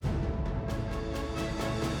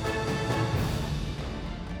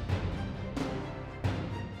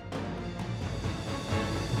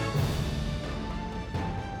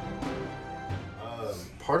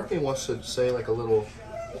part of me wants to say like a little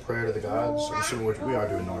prayer to the gods. I'm assuming we are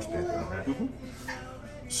doing Norse Pantheon, right? Mm-hmm.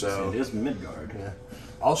 So it is Midgard. yeah,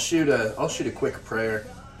 I'll shoot a quick prayer,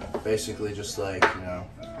 basically just like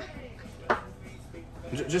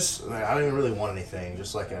just like, I don't even really want anything,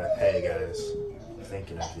 just like a hey guys,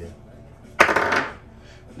 thinking of you.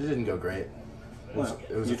 It didn't go great. It was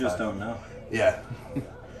you just don't know. Yeah.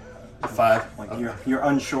 5. Like you're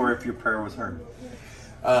unsure if your prayer was heard.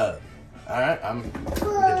 Alright, I'm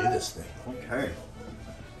gonna do this thing. Okay.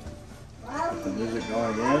 Get the music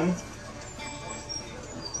going again.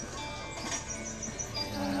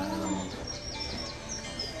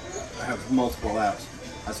 I have multiple apps.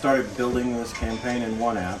 I started building this campaign in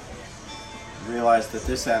one app. Realized that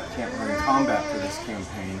this app can't run combat for this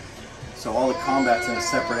campaign. So all the combat's in a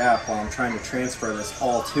separate app while I'm trying to transfer this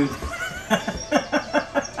all to them.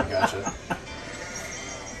 I gotcha.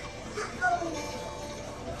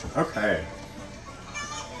 Okay.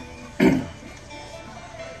 Okay.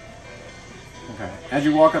 As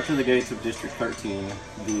you walk up to the gates of District 13,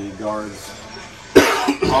 the guards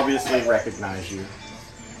obviously recognize you.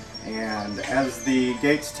 And as the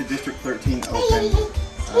gates to District 13 open,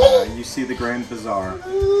 you see the Grand Bazaar.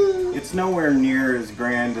 It's nowhere near as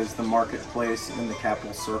grand as the marketplace in the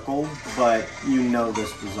capital circle, but you know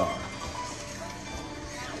this bazaar.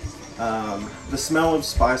 The smell of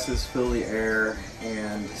spices fill the air,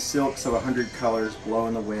 and silks of 100 colors blow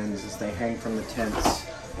in the winds as they hang from the tents.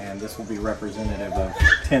 And this will be representative of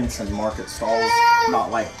tents and market stalls,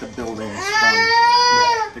 not like the buildings from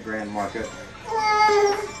the Grand Market.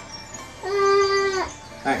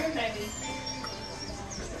 Hi.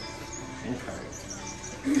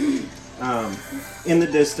 Okay. In the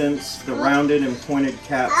distance, the rounded and pointed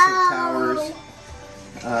caps of towers.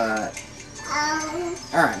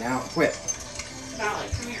 Alright, now quit. Valley,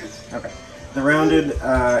 come here. Okay. The rounded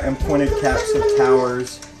and pointed caps of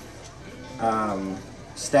towers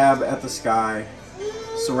stab at the sky,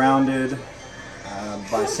 surrounded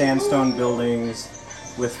by sandstone buildings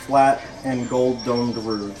with flat and gold-domed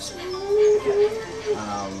roofs.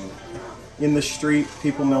 In the street,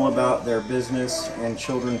 people mill about their business and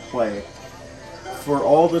children play. For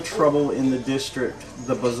all the trouble in the district,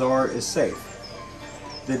 the bazaar is safe.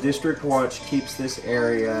 The district watch keeps this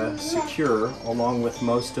area secure along with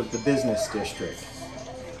most of the business district.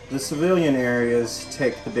 The civilian areas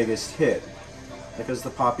take the biggest hit because the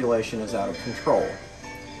population is out of control.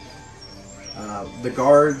 The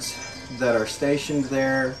guards that are stationed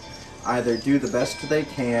there either do the best they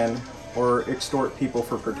can or extort people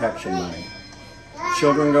for protection money.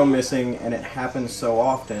 Children go missing, and it happens so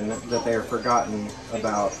often that they are forgotten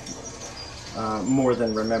about more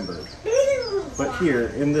than remembered. But here,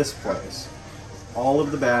 in this place, all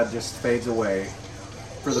of the bad just fades away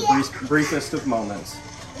for the briefest of moments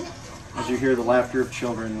as you hear the laughter of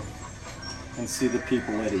children and see the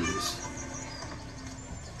people at ease.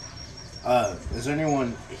 Is there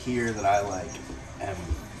anyone here that I am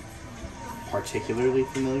particularly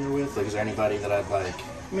familiar with? Like, is there anybody that I'd like?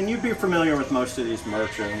 I mean, you'd be familiar with most of these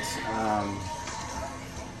merchants.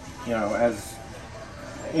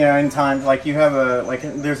 In time, like you have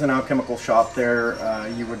there's an alchemical shop there.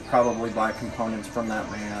 You would probably buy components from that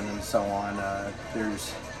man and so on.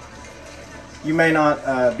 You may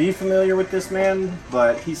not be familiar with this man,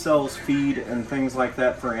 but he sells feed and things like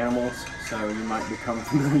that for animals, so you might become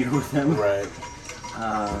familiar with him. Right.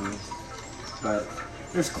 But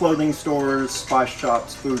there's clothing stores, spice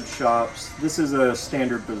shops, food shops. This is a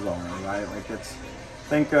standard bazaar, right?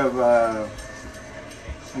 Think of,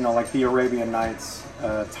 like the Arabian Nights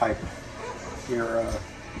type era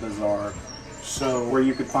bazaar. So where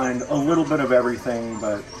you could find a little bit of everything,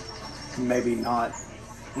 but maybe not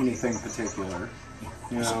anything particular,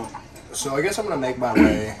 So I guess I'm gonna make my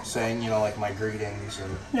way, saying my greetings,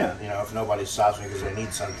 and yeah, if nobody stops me because they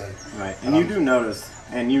need something. Right, and you do notice,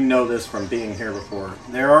 and you know this from being here before,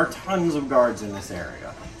 there are tons of guards in this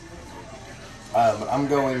area. But I'm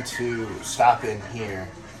going to stop in here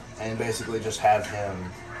and basically just have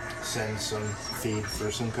him send some feed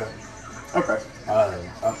for some cut. Okay.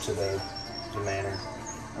 Up to the manor.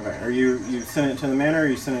 Okay. Are you send it to the manor, or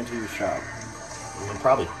you send it to your shop? I mean,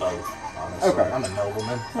 probably both. Honestly, okay. I'm a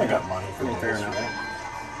nobleman. I got money for this. Fair enough. Right?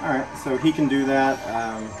 All right. So he can do that.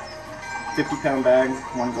 50-pound bag,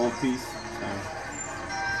 1 gold piece. So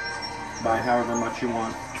buy however much you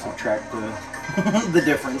want. Subtract the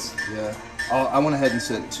difference. Yeah. I went ahead and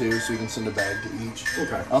sent 2, so you can send a bag to each.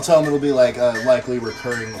 Okay. I'll tell them it'll be like a likely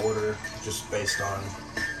recurring order, just based on,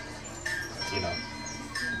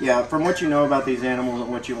 Yeah, from what you know about these animals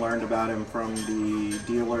and what you learned about him from the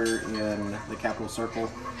dealer in the Capital Circle,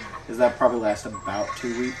 is that probably lasts about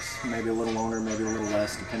 2 weeks, maybe a little longer, maybe a little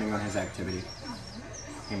less, depending on his activity.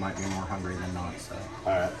 He might be more hungry than not, so.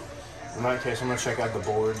 Alright. In that case, I'm going to check out the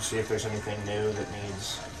board, see if there's anything new that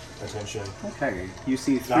needs attention. Okay, you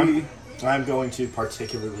see three. I'm going to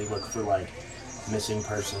particularly look for, like, missing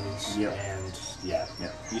persons Yep. and, yeah.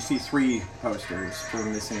 Yeah, you see 3 posters for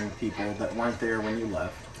missing people that weren't there when you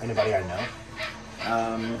left. Anybody I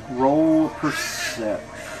know? Roll perception.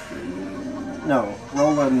 No,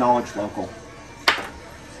 roll a knowledge local.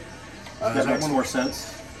 That makes more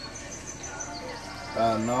sense.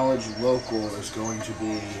 Knowledge local is going to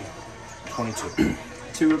be 22.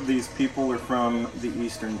 2 of these people are from the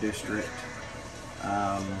Eastern District,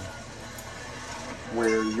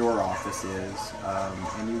 where your office is,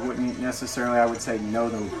 and you wouldn't necessarily, I would say, know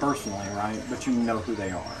them personally, right? But you know who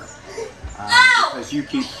they are, because you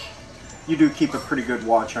do keep a pretty good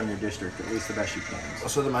watch on your district, at least the best you can.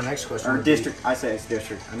 So then my next question Or would be, district, I say it's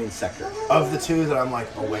district, I mean sector. of the 2 that I'm, like,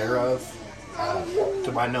 aware of,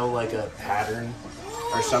 do I know, like, a pattern?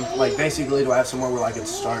 Or something? Like, basically, do I have somewhere where I could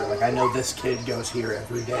start? Like, I know this kid goes here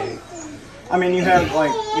every day. I mean, you have,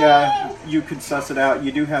 like, yeah, you could suss it out.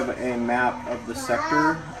 You do have a map of the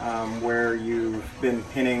sector where you've been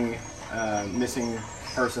pinning missing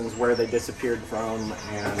persons, where they disappeared from,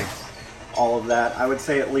 and all of that. I would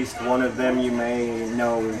say at least one of them you may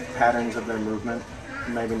know patterns of their movement,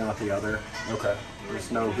 maybe not the other. Okay.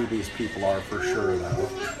 Just know who these people are for sure, though.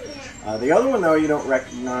 The other one, though, you don't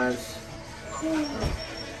recognize.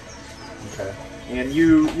 Okay. And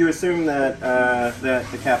you assume that that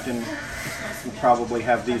the captain will probably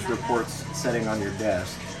have these reports sitting on your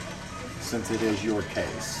desk, since it is your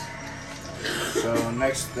case. So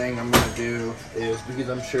next thing I'm going to do is, because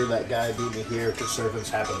I'm sure that guy beat me here because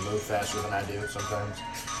servants happen to move faster than I do sometimes,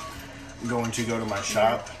 I'm going to go to my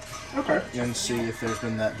shop Okay. and see if there's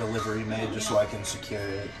been that delivery made just so I can secure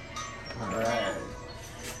it. Alright.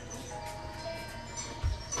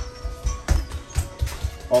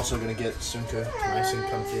 Also going to get Sunka nice and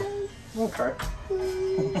comfy. Okay.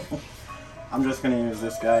 I'm just gonna use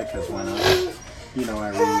this guy because why not? You know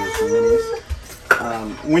I reuse the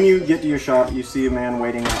minis. When you get to your shop, you see a man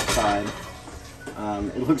waiting outside.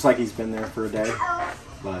 It looks like he's been there for a day,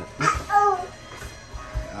 but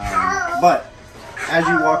as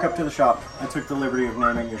you walk up to the shop, I took the liberty of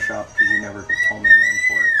naming your shop because you never told me a name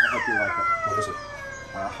for it. I hope you like it. What is it?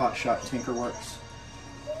 Hot Shot Tinkerworks.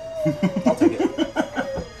 I'll take it.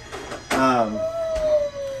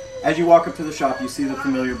 As you walk up to the shop, you see the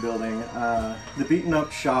familiar building. The beaten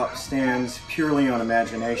up shop stands purely on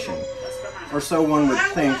imagination, or so one would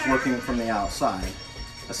think looking from the outside.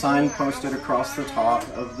 A sign posted across the top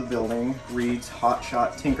of the building reads Hot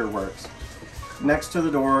Shot Tinkerworks. Next to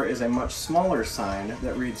the door is a much smaller sign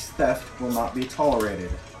that reads Theft will not be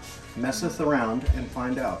tolerated. Messeth around and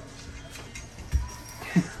find out.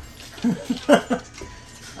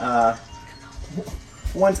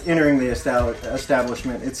 Once entering the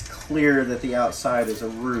establishment, it's clear that the outside is a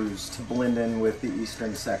ruse to blend in with the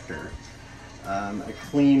eastern sector. A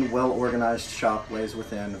clean, well-organized shop lays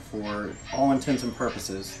within. For all intents and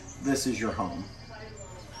purposes, this is your home.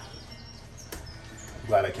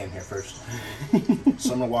 Glad I came here first.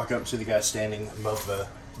 So I'm going to walk up to the guy standing above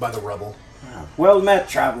by the rubble. Well met,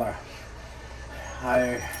 traveler.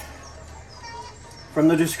 From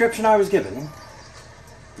the description I was given,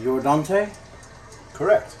 you're Dante?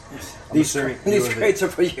 Correct. I'm These assuming you are the- crates are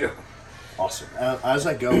for you. Awesome. As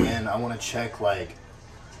I go in, I want to check, like,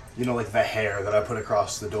 you know, like the hair that I put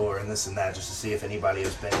across the door and this and that, just to see if anybody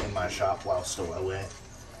has been in my shop while still away.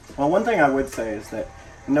 Well, one thing I would say is that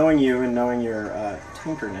knowing you and knowing your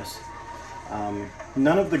tinkerness,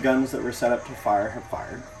 none of the guns that were set up to fire have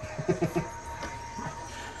fired.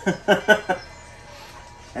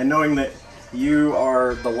 And knowing that you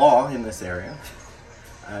are the law in this area,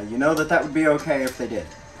 you know that would be okay if they did.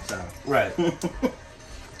 So. Right.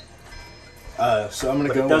 So I'm going to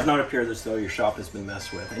But go... it does not appear as though your shop has been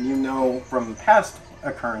messed with. And you know from past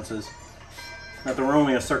occurrences that there were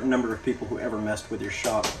only a certain number of people who ever messed with your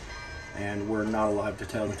shop and were not alive to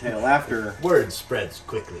tell the tale after. Word spreads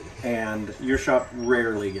quickly. And your shop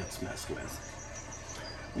rarely gets messed with.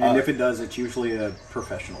 And if it does, it's usually a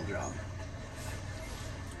professional job.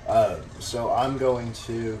 So I'm going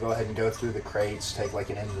to go ahead and go through the crates, take like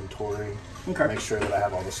an inventory, Okay. make sure that I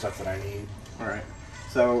have all the stuff that I need. All right.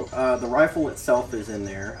 So the rifle itself is in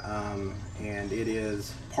there, and it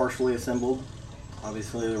is partially assembled.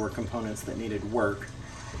 Obviously, there were components that needed work.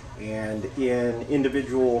 And in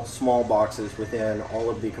individual small boxes within, all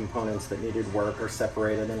of the components that needed work are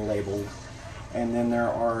separated and labeled. And then there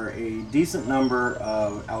are a decent number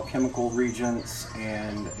of alchemical regents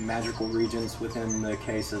and magical regents within the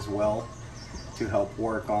case as well to help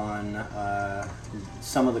work on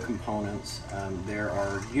some of the components. There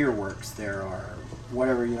are gearworks, there are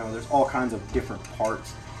whatever, there's all kinds of different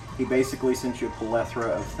parts. He basically sent you a plethora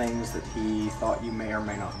of things that he thought you may or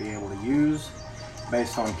may not be able to use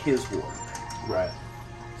based on his work. Right.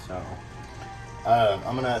 So,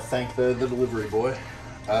 I'm going to thank the delivery boy.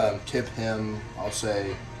 Tip him, I'll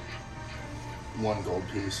say, 1 gold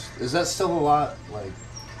piece. Is that still a lot? Like,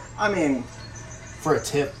 I mean, for a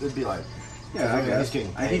tip, it'd be like... yeah, I guess. He's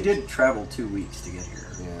getting paid. He did travel 2 weeks to get here.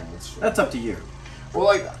 Yeah, that's true. That's up to you. Well,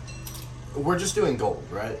 like, we're just doing gold,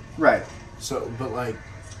 right? Right. So, but like,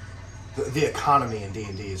 the economy in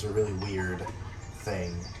D&D is a really weird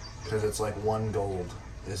thing, because it's like 1 gold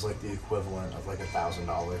is like the equivalent of like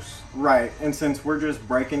 $1,000. Right, and since we're just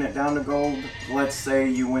breaking it down to gold, let's say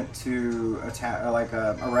you went to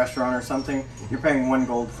a restaurant or something, you're paying 1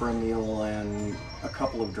 gold for a meal and a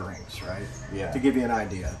couple of drinks, right? Yeah. To give you an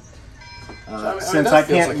idea. I mean, Since that I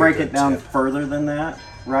feels can't like a break good it down tip. further than that,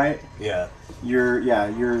 right? Yeah. You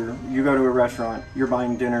go to a restaurant, you're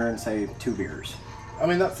buying dinner and say 2 beers. I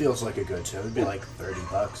mean, that feels like a good tip. It'd be like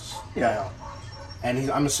 $30. Yeah.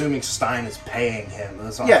 And I'm assuming Stein is paying him.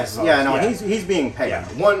 Yes, he's being paid. Yeah,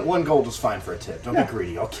 one gold is fine for a tip. Don't be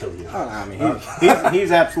greedy. I'll kill you. Oh, I mean,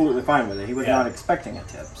 he's absolutely fine with it. He was not expecting a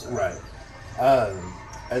tip. So. Right.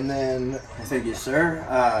 And then... I said, yes,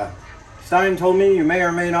 sir. Stein told me you may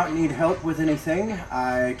or may not need help with anything.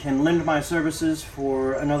 I can lend my services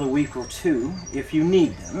for another week or 2 if you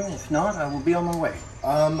need them. If not, I will be on my way.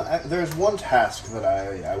 There's one task that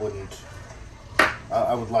I wouldn't...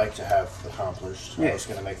 I would like to have accomplished. Yeah. I was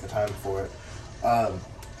going to make the time for it.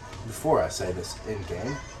 Before I say this in-game,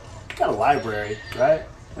 you got a library, right?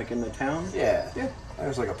 Like in the town? Yeah. Yeah.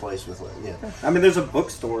 There's like a place with I mean, there's a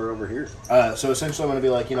bookstore over here. So essentially I'm going to be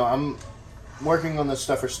like, I'm working on this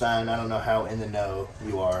stuff for Stein. I don't know how in the know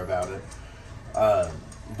you are about it.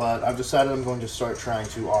 But I've decided I'm going to start trying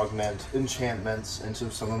to augment enchantments into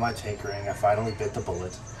some of my tinkering. I finally bit the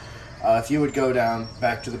bullet. If you would go down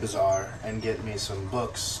back to the bazaar and get me some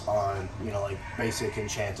books on, like basic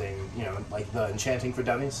enchanting, like the Enchanting for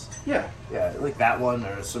Dummies. Yeah. Yeah, like that one,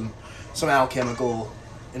 or some alchemical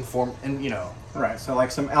Right, so like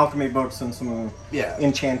some alchemy books and some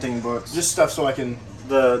enchanting books. just stuff so I can,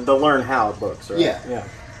 the learn how books, right? Yeah. Yeah.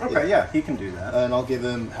 Okay, yeah, he can do that. and I'll give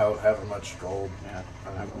him however much gold. Yeah.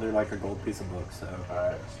 They're like a gold piece of books, so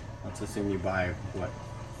Alright. let's assume you buy,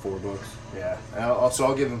 4 books? Yeah, and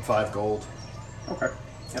I'll give him 5 gold. Okay.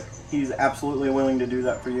 Yep. He's absolutely willing to do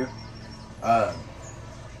that for you.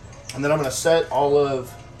 And then I'm gonna set all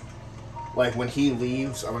of, like when he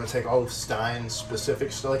leaves, I'm gonna take all of Stein's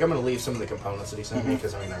specific stuff. Like I'm gonna leave some of the components that he sent me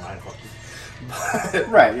because they're mine. But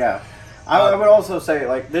Right, yeah. I would also say,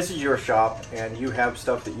 like, this is your shop, and you have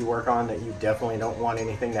stuff that you work on that you definitely don't want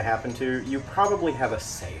anything to happen to. You probably have a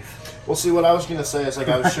safe. Well, see, what I was gonna say is like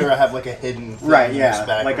I was sure I have like a hidden thing Right, in yeah, this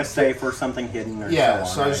bag. like a safe or something hidden or Yeah,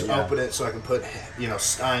 so so on. I just right? open it so I can put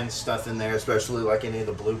Stein's stuff in there, especially like any of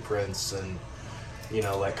the blueprints and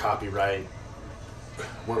like copyright.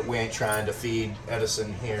 We ain't trying to feed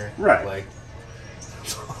Edison here, Right. Like,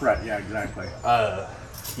 Right, yeah, exactly.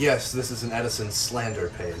 yes, this is an Edison slander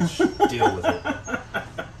page. Deal with it.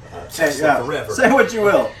 Say, forever. say what you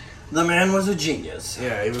will. The man was a genius.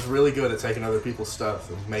 Yeah, he was really good at taking other people's stuff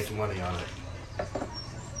and making money on it.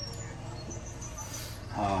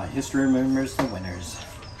 History remembers the winners.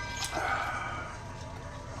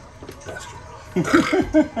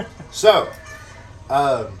 Bastard. So,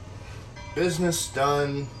 business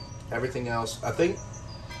done, everything else. I think,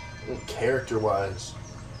 character-wise,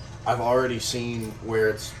 I've already seen where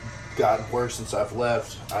it's gotten worse since I've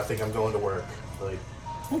left. I think I'm going to work. Like,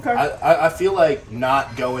 Okay. I feel like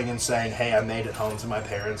not going and saying, hey, I made it home to my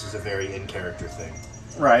parents is a very in-character thing.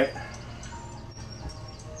 Right.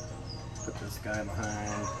 Put this guy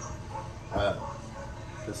behind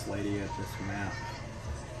this lady at this map.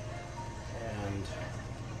 And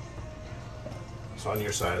So on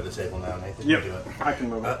your side of the table now, Nathan, Yep. you do it. I can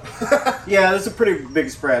move it. Yeah, this is a pretty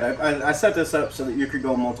big spread. I set this up so that you could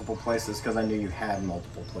go multiple places because I knew you had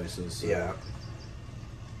multiple places. So. Yeah.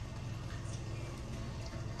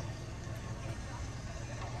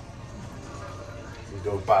 You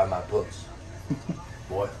go buy my books,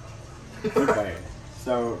 boy. Okay.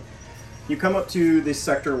 So you come up to the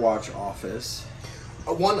Sector Watch office.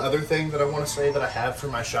 One other thing that I want to say that I have for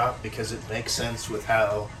my shop, because it makes sense with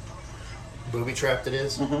how booby-trapped it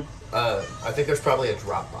is, I think there's probably a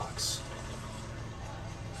drop box.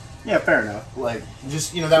 Yeah, fair enough. Like,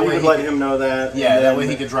 just, you know, that So you way would he let could, him know that. yeah, and that then- way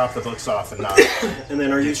he could drop the books off and not. And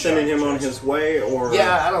then, are you get sending shot him on first. his way, or?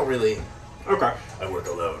 Yeah, I don't really. Okay. I work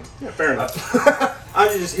alone. Yeah, fair enough.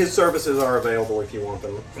 His services are available if you want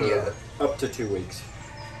them. For Yeah. Up to 2 weeks.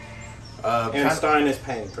 And And Stein is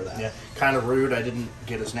paying for that. yeah, kind of rude. I didn't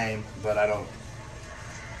get his name, but I don't.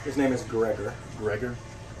 His name is Gregor. Gregor.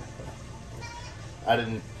 I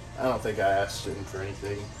don't think I asked him for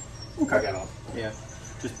anything. Okay. Like, I don't. Yeah.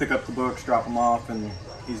 Just pick up the books, drop them off, and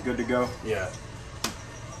he's good to go. Yeah.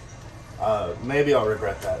 Maybe I'll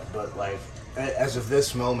regret that, but like, as of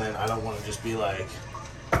this moment, I don't want to just be like,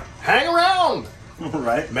 hang around.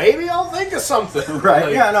 Right. Maybe I'll think of something. Right.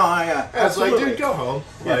 Like, Yeah. No. It's like, Absolutely. dude, go home.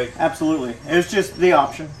 Yeah. Like, Absolutely. It's just the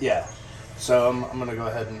option. yeah. So I'm gonna go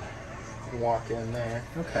ahead and walk in there.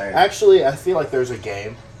 Okay. Actually, I feel like there's a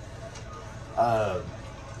game.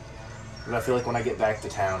 But I feel like when I get back to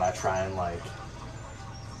town, I try and like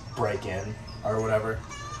break in or whatever,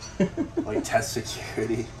 like test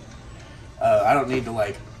security. I don't need to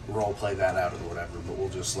like role play that out or whatever, but we'll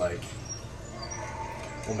just like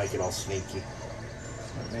we'll make it all sneaky.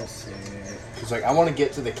 Let me see. Cause like I want to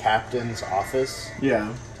get to the captain's office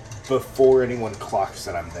Yeah. before anyone clocks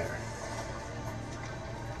that I'm there.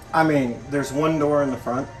 I mean, there's one door in the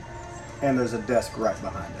front, and there's a desk right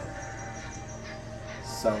behind it.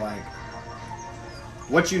 So, like,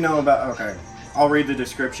 what you know about... Okay, I'll read the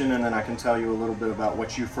description, and then I can tell you a little bit about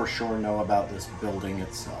what you for sure know about this building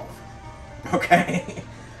itself. Okay?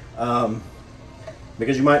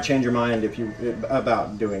 Because you might change your mind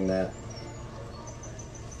about doing that.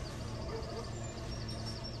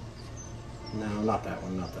 No, not that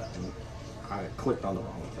one, not that one. I clicked on the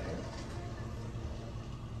wrong thing.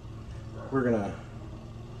 We're gonna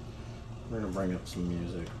bring up some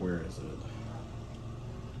music. Where is it?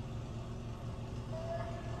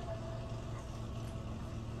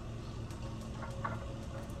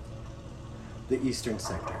 The Eastern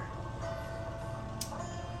Sector.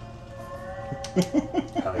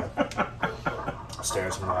 Hell yeah.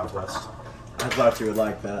 Stairs from the Wild West. I thought you would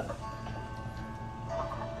like that.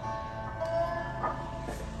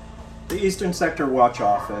 The Eastern Sector Watch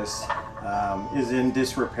Office is in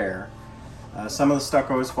disrepair. Some of the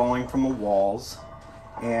stucco is falling from the walls,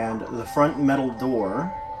 and the front metal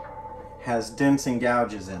door has dents and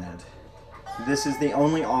gouges in it. This is the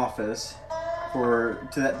only office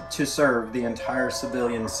to serve the entire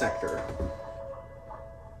civilian sector,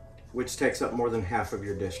 which takes up more than half of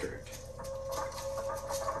your district.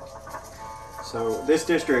 So this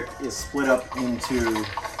district is split up into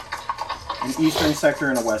an eastern sector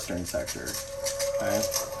and a western sector. Okay?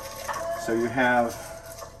 So you have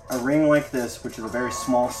a ring like this, which is a very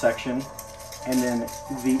small section, and then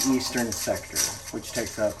the eastern sector, which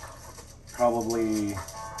takes up probably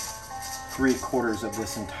 3/4 of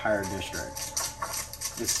this entire district,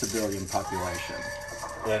 this civilian population.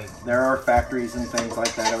 And There are factories and things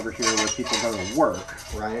like that over here where people go to work,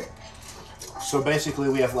 right? so basically,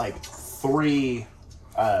 we have like 3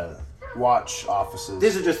 watch offices.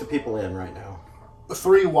 These are just the people in right now.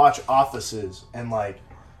 3 watch offices, and like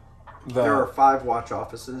There are 5 watch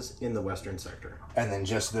offices in the western sector. and then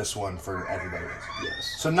just this one for everybody else.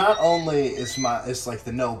 Yes. So not only is it's like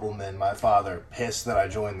the nobleman, my father, pissed that I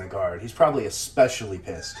joined the guard. He's probably especially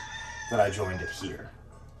pissed that I joined it here.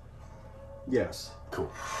 Yes.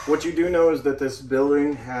 Cool. What you do know is that this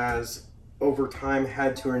building has, over time,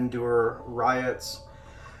 had to endure riots,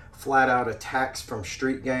 flat out attacks from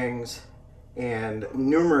street gangs, and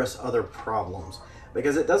numerous other problems.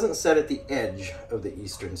 Because it doesn't set at the edge of the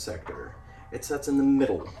eastern sector. It sets in the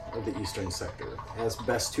middle of the eastern sector, as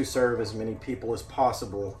best to serve as many people as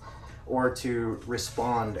possible, or to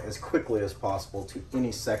respond as quickly as possible to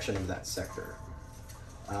any section of that sector.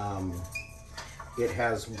 It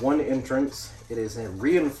has one entrance. It is a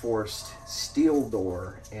reinforced steel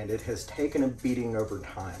door, and it has taken a beating over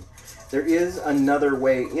time. There is another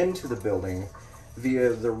way into the building via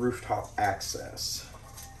the rooftop access.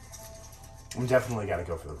 I'm definitely got to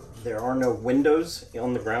go for the roof. There are no windows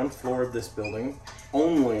on the ground floor of this building,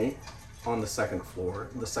 only on the second floor.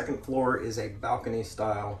 The second floor is a balcony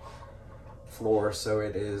style floor, so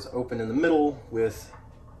it is open in the middle with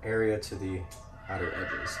area to the outer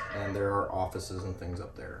edges. And there are offices and things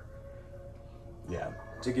up there. Yeah.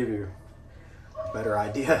 To give you a better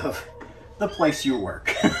idea of the place you work.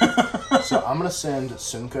 So I'm gonna send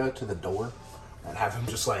Sunka to the door and have him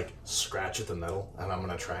just like scratch at the metal, and I'm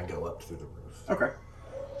gonna try and go up through the roof. Okay.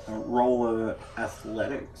 Roll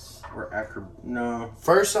athletics or no.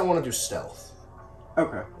 First, I want to do stealth,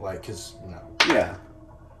 Okay. like, cause Yeah.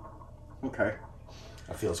 Okay.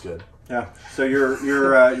 that feels good. Yeah. So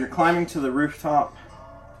you're climbing to the rooftop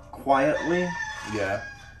quietly. Yeah.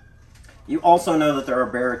 You also know that there are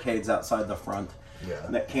barricades outside the front Yeah.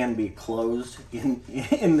 that can be closed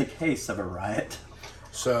in the case of a riot.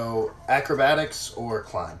 So, acrobatics or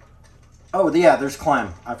climb? Oh, yeah, there's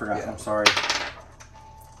climb. I forgot. Yeah. I'm sorry.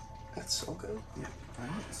 That's so good. Yeah.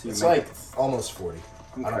 So you It's make like it, almost 40.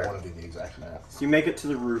 I don't Okay. want to do the exact math. so you make it to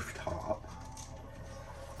the rooftop.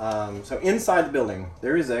 So inside the building,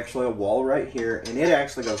 there is actually a wall right here, and it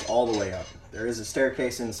actually goes all the way up. There is a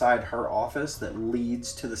staircase inside her office that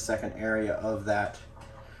leads to the second area of that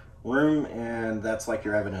room, and that's like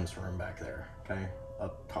your evidence room back there, okay,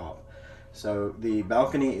 up top. So the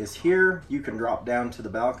balcony is here. You can drop down to the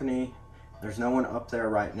balcony. There's no one up there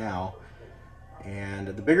right now. And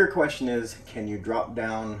the bigger question is, can you drop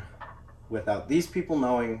down without these people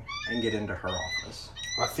knowing and get into her office?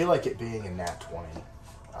 I feel like it being a nat 20.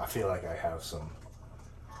 I feel like I have some.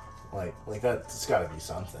 Like that's got to be You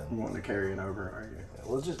something. want to carry it over, are you?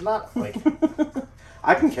 Well, just not like.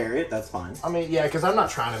 I can carry it, that's fine. I mean, yeah, because I'm not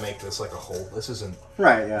trying to make this like a whole. This isn't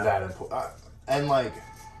Right, yeah. that important. And like,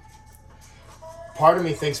 part of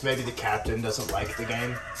me thinks maybe the captain doesn't like the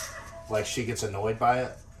game. Like she gets annoyed by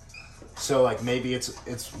it. So like maybe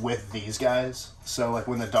it's with these guys. So like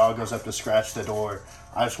when the dog goes up to scratch the door,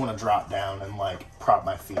 I just want to drop down and like prop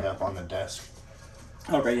my feet up on the desk.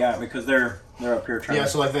 Okay, yeah, because they're up here trying Yeah, to...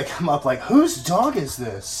 so like they come up like, whose dog is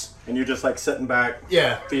this? And you're just like sitting back,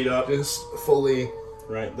 Yeah, feet up. just fully.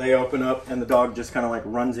 Right, they open up and the dog just kind of like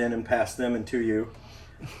runs in and past them and to you.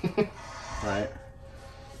 Right.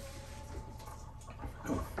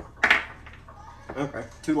 Okay,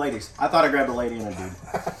 two ladies. I thought I grabbed a lady and a dude.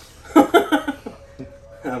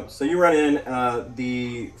 So you run in,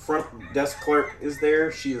 the front desk clerk is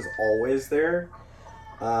there. She is always there.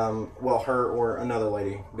 Well, her or another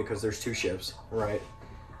lady, because there's two shifts, right?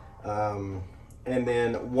 And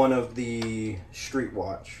then one of the street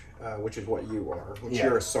watch, which is what you are. Which Yeah.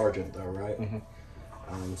 you're a sergeant, though, right?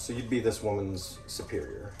 Mm-hmm. So you'd be this woman's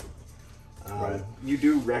superior. Right. You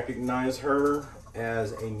do recognize her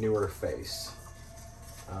as a newer face.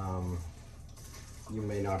 You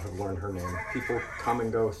may not have learned her name. People come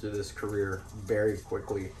and go through this career very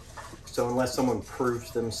quickly. So unless someone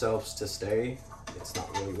proves themselves to stay, it's not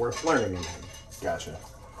really worth learning a name. Gotcha.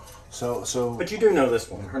 So But you do know this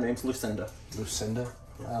one. Her name's Lucinda. Lucinda?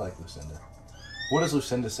 I like Lucinda. What does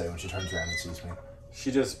Lucinda say when she turns around and sees me?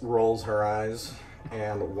 She just rolls her eyes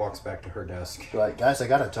and walks back to her desk. She's like, guys, I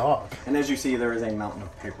got a dog. And as you see, there is a mountain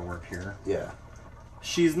of paperwork here. Yeah.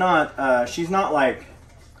 She's not like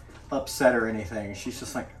upset or anything. She's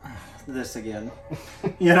just like, this again.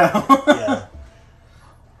 You know? Yeah.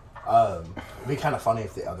 It'd be kind of funny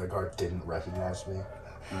if the other guard didn't recognize me.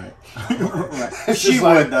 Right. Right. It's She just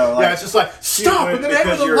would like, though. Like, yeah, it's just like, stop would in the name of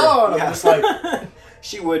because the you're- law. And yeah. I'm just like,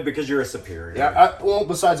 she would because you're a superior. yeah. Well,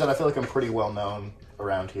 besides that, I feel like I'm pretty well known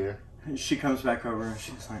around here. She comes back over and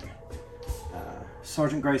she's like,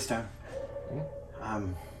 Sergeant Greystone,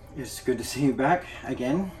 it's good to see you back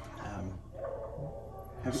again.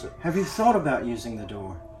 Have you thought about using the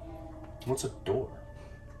door? What's a door?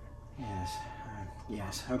 Yes.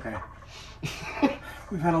 Yes. Okay.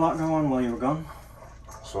 We've had a lot go on while you were gone.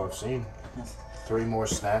 So I've seen. Yes. 3 more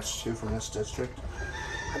snatched, 2 from this district.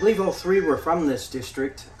 I believe all 3 were from this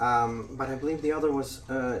district, but I believe the other was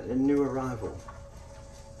a new arrival.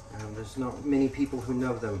 There's not many people who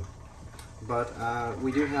know them, but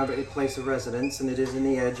we do have a place of residence, and it is in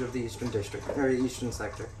the edge of the eastern district, or the eastern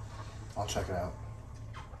sector. I'll check it out.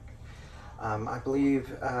 I believe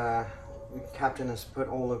the captain has put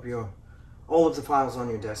all of the files on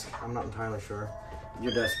your desk. I'm not entirely sure.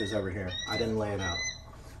 Your desk is over here. I didn't lay it out.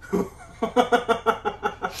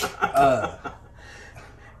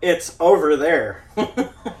 It's over there.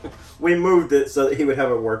 We moved it so that he would have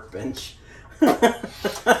a workbench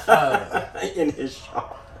in his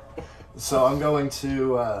shop. So I'm going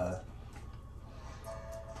to,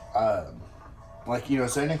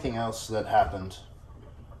 is there anything else that happened?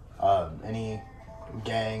 Any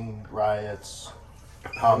gang riots,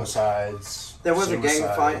 homicides? There was a gang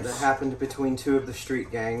fight suicides? that happened between 2 of the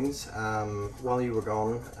street gangs while you were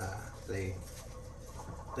gone.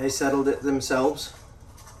 They settled it themselves.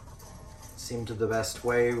 Seemed the best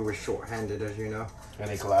way. We were short-handed, as you know.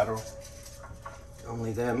 Any collateral?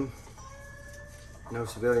 Only them. No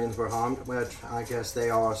civilians were harmed, which I guess they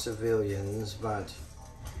are civilians, but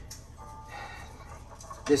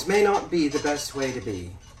this may not be the best way to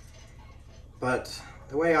be. But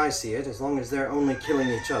the way I see it, as long as they're only killing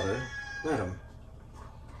each other, let them.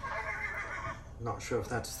 Not sure if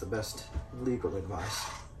that's the best legal advice.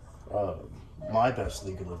 My best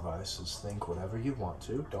legal advice is think whatever you want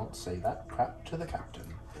to. Don't say that crap to the captain.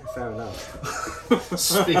 Fair enough.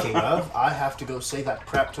 Speaking of, I have to go say that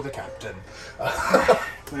crap to the captain.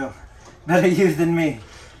 Well, better you than me.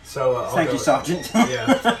 So I'll Thank go- you, Sergeant.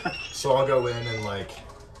 Yeah. So I'll go in and like.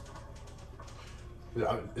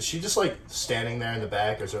 Is she just like standing there in the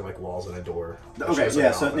back, or is there like walls and a door? She Okay, has, like, yeah,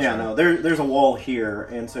 an so office, yeah, right? no, there's a wall here,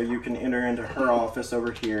 and so you can enter into her office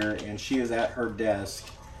over here, and she is at her desk,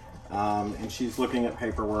 and she's looking at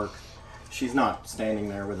paperwork. She's not standing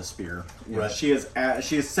there with a spear. You know, Right. she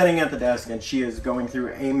is sitting at the desk, and she is going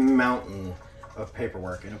through a mountain of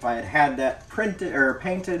paperwork. And if I had that printed or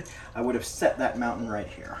painted, I would have set that mountain right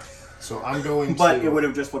here. So I'm going But to. it would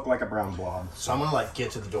have just looked like a brown blob. So I'm gonna like get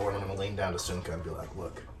to the door and I'm gonna lean down to Simka and be like,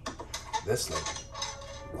 "Look, this lady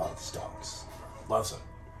loves dogs, loves them.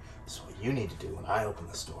 So what you need to do when I open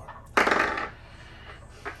this door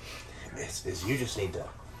is you just need to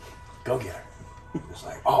go get her, just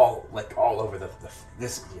like all over the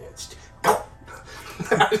this. Yeah, it's go."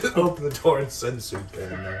 I just open the door and send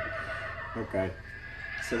Simka in there. Okay.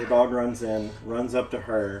 So the dog runs in, runs up to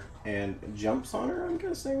her, and jumps on her, I'm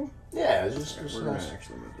guessing. Yeah, it's just We're a going nice, to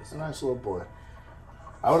actually move this. a nice little boy.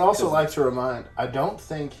 I would also like to remind, I don't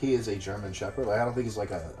think he is a German Shepherd. Like, I don't think he's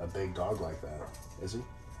like a big dog like that. Is he?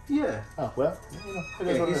 Yeah. Oh, well, you know, it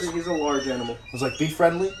is what it is. He's a large animal. I was like, be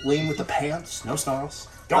friendly, lean with the pants, no snarls.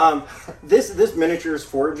 Go! This miniature is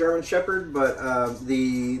for a German Shepherd, but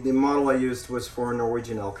the model I used was for a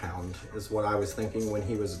Norwegian Elkhound, is what I was thinking when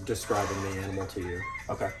he was describing the animal to you.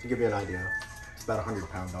 Okay. To give you an idea, it's about a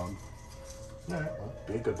 100-pound dog. All right, well,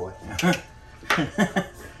 be a good boy.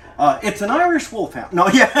 It's an Irish Wolfhound. No,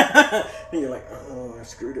 yeah. And you're like, oh, I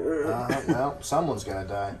screwed up. Well, someone's gonna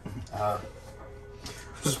die.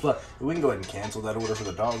 We can go ahead and cancel that order for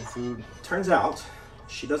the dog food. Turns out,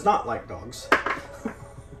 she does not like dogs.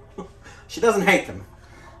 She doesn't hate them.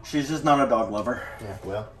 She's just not a dog lover. Yeah,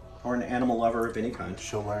 well, Or an animal lover of any kind.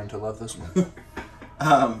 she'll learn to love this one.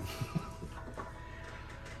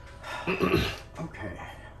 Okay.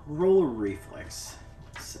 Roll a reflex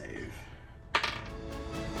save.